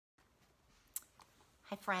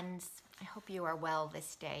Hi friends, I hope you are well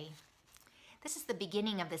this day. This is the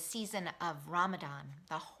beginning of the season of Ramadan,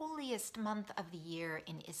 the holiest month of the year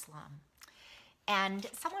in Islam. And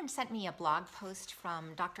someone sent me a blog post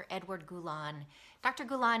from Dr. Edward Gulen. Dr.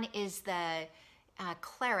 Gulen is the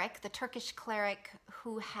cleric, the Turkish cleric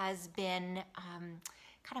who has been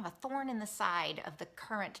kind of a thorn in the side of the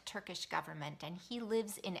current Turkish government, and he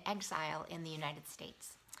lives in exile in the United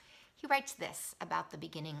States. He writes this about the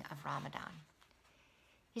beginning of Ramadan.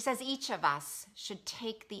 He says each of us should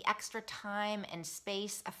take the extra time and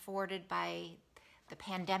space afforded by the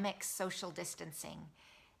pandemic's social distancing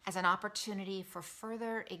as an opportunity for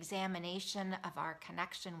further examination of our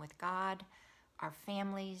connection with God, our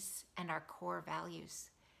families, and our core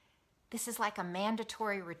values. This is like a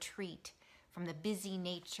mandatory retreat from the busy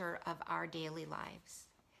nature of our daily lives.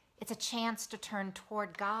 It's a chance to turn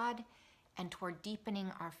toward God and toward deepening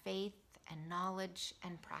our faith and knowledge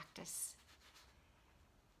and practice.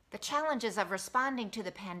 The challenges of responding to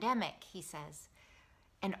the pandemic, he says,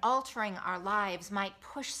 and altering our lives might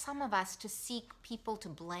push some of us to seek people to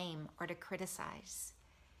blame or to criticize.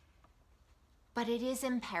 But it is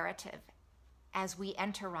imperative, as we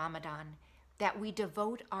enter Ramadan, that we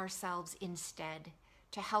devote ourselves instead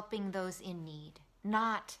to helping those in need,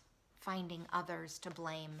 not finding others to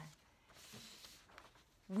blame.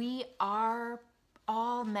 We are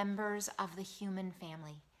all members of the human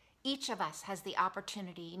family. Each of us has the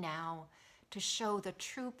opportunity now to show the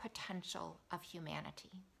true potential of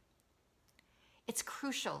humanity. It's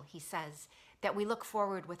crucial, he says, that we look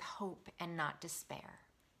forward with hope and not despair.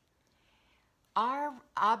 Our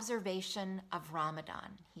observation of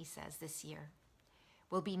Ramadan, he says, this year,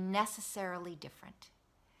 will be necessarily different,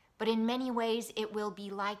 but in many ways it will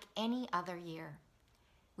be like any other year.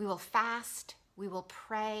 We will fast, we will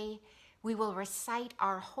pray, we will recite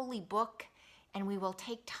our holy book, and we will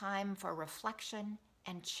take time for reflection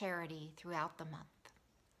and charity throughout the month.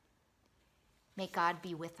 May God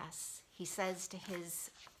be with us, he says to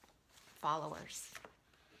his followers.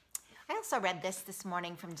 I also read this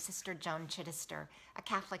morning from Sister Joan Chittister, a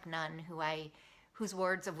Catholic nun whose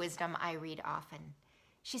words of wisdom I read often.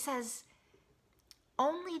 She says,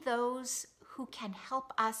 "Only those who can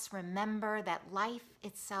help us remember that life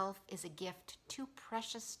itself is a gift too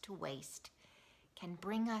precious to waste can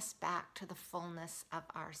bring us back to the fullness of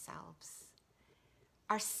ourselves.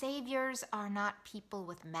 Our saviors are not people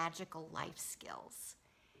with magical life skills.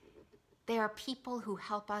 They are people who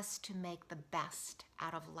help us to make the best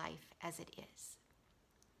out of life as it is."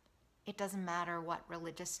 It doesn't matter what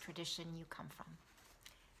religious tradition you come from.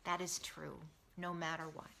 That is true, no matter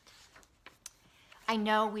what. I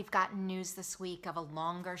know we've gotten news this week of a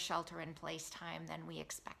longer shelter-in-place time than we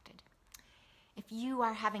expected. If you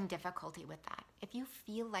are having difficulty with that, if you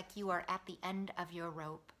feel like you are at the end of your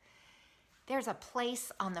rope, there's a place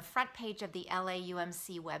on the front page of the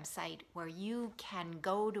LAUMC website where you can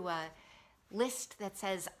go to a list that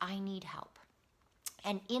says, "I need help."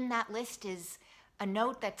 And in that list is a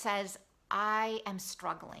note that says, "I am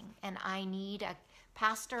struggling and I need a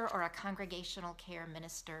pastor or a congregational care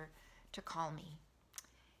minister to call me."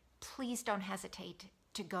 Please don't hesitate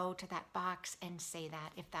to go to that box and say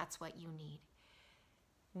that if that's what you need.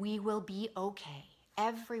 We will be okay,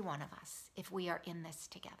 every one of us, if we are in this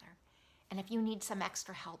together. And if you need some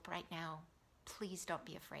extra help right now, please don't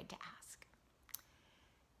be afraid to ask.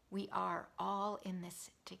 We are all in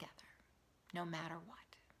this together, no matter what.